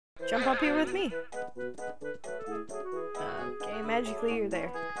Jump up here with me. Okay, magically you're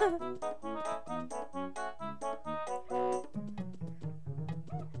there.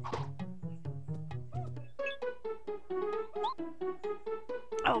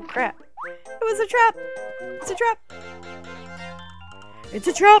 Oh crap. It was a trap! It's a trap! It's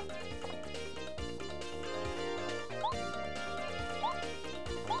a trap!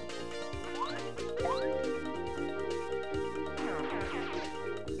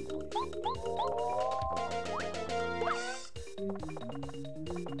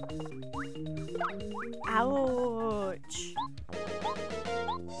 Ouch!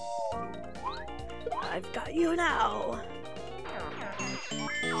 I've got you now!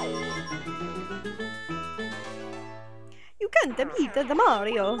 You can't beat the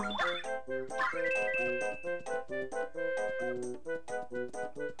Mario!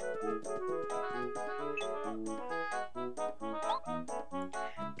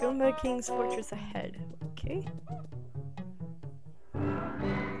 Goomba King's Fortress ahead. Okay.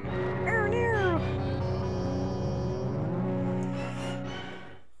 Oh no!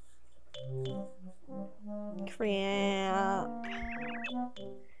 Crap.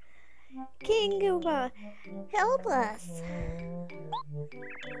 King Goomba, help us!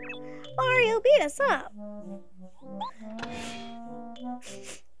 Mario beat us up!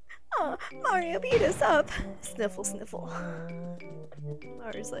 Oh, Mario beat us up! Sniffle, sniffle.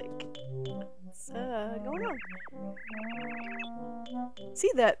 Mario's like, what's going on?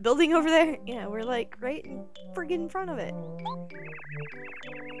 See that building over there? Yeah, we're like right in friggin' front of it.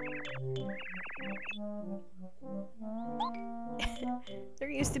 There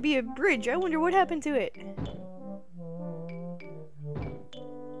used to be a bridge. I wonder what happened to it.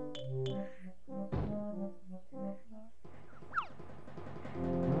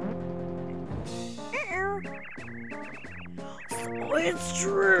 So it's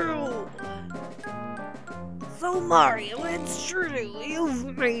true! So Mario, it's true!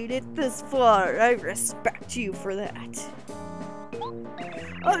 You've made it this far! I respect you for that.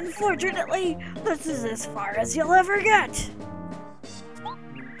 Unfortunately, this is as far as you'll ever get!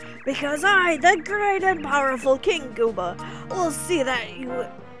 Because I, the great and powerful King Goomba, will see that you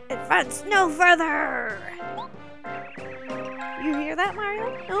advance no further! You hear that,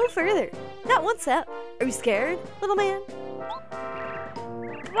 Mario? No further. Not one step. Are you scared, little man?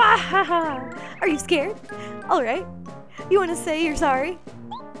 Wahaha! Are you scared? Alright. You want to say you're sorry?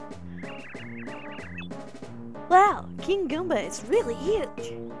 Wow, King Goomba is really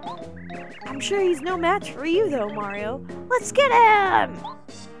huge. I'm sure he's no match for you though, Mario. Let's get him!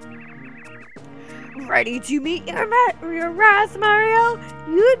 Ready to meet your wrath, Mario?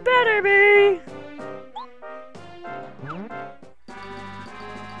 You'd better be!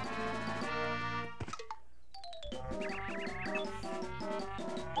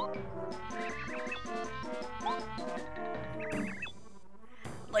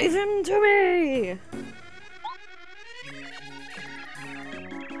 Leave him to me!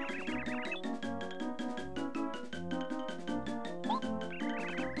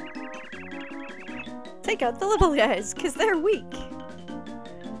 Take out the little guys, because they're weak.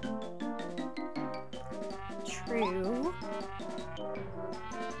 True.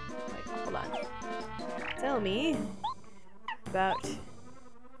 Wait, hold on. Tell me about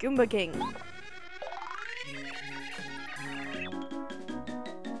Goomba King.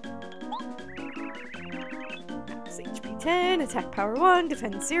 HP 10, attack power 1,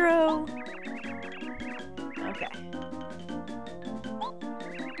 defense 0. Okay.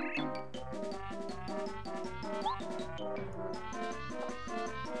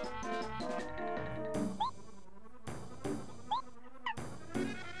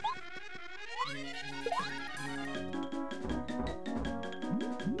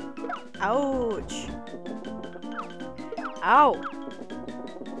 Ouch. Ow.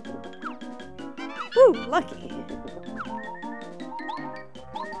 Woo, lucky.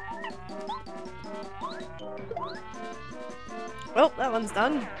 Well, that one's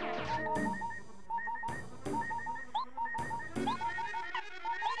done.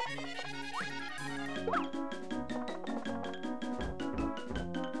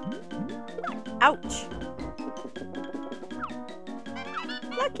 Ouch.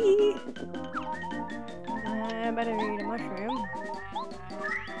 Lucky. I better eat a mushroom.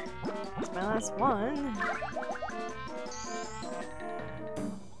 It's my last one.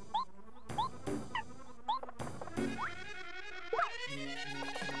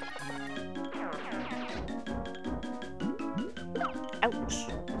 Ouch.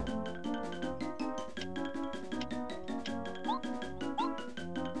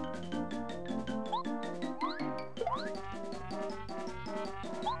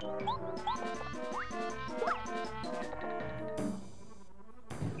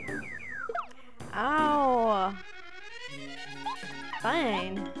 Ow!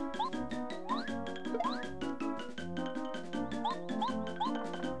 Fine.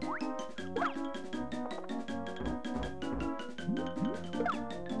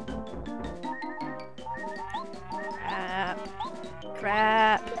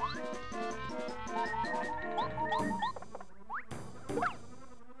 Crap.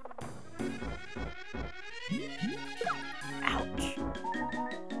 Ouch.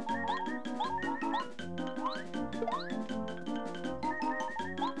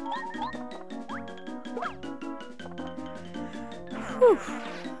 Whew.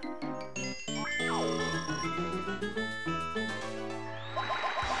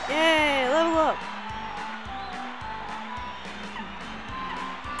 Yay, level up.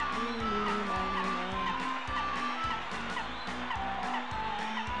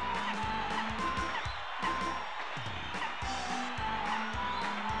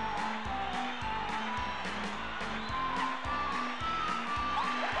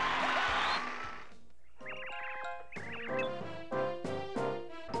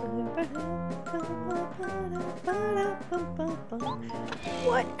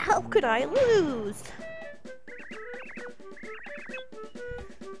 What? How could I lose?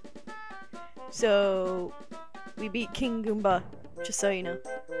 So, we beat King Goomba, just so you know.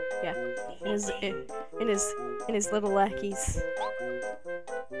 Yeah, in his little lackeys.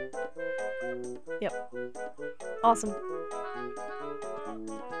 Yep. Awesome.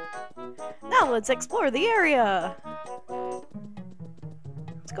 Now let's explore the area.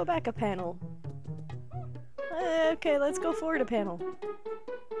 Let's go back a panel. Okay, let's go forward a panel.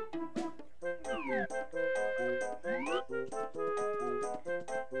 Ooh.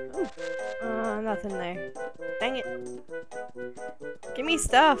 Nothing there. Dang it. Give me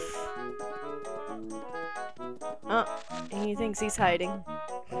stuff. He thinks he's hiding.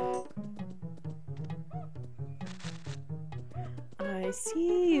 I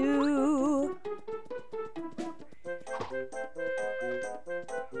see you.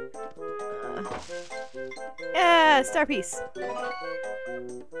 Yeah, star piece.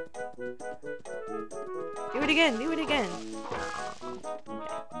 Do it again, do it again.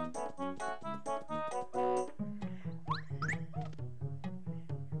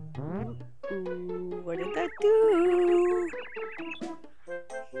 Ooh, what did that do?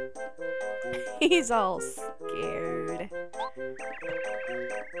 He's all scared.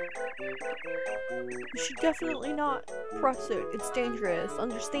 You should definitely not press it. It's dangerous.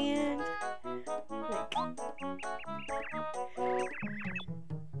 Understand? Like,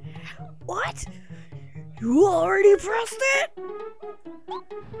 what? You already pressed it?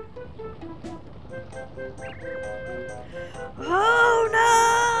 Oh no!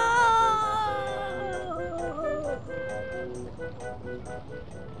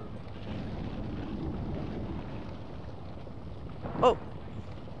 Oh,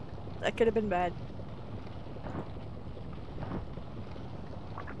 that could have been bad.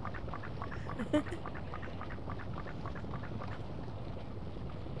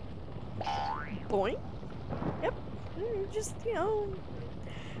 Boing. Yep. Just, you know,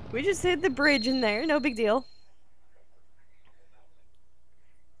 we just hit the bridge in there. No big deal.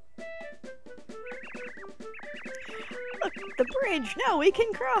 Look, the bridge. Now we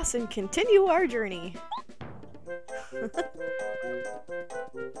can cross and continue our journey.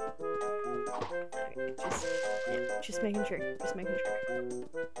 Just making sure. Just making sure.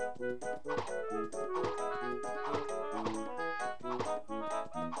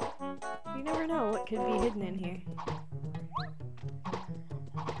 You never know what could be hidden in here.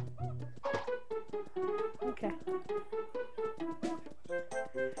 Okay.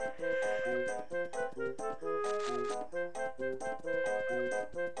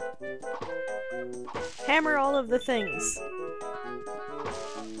 Hammer all of the things.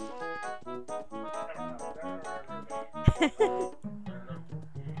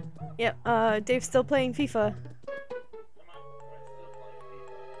 Yep, Dave's still playing FIFA.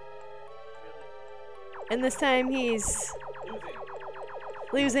 And this time he's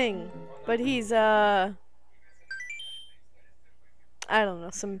losing. But he's, I don't know,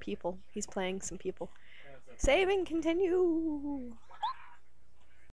 some people. He's playing some people. Save and continue!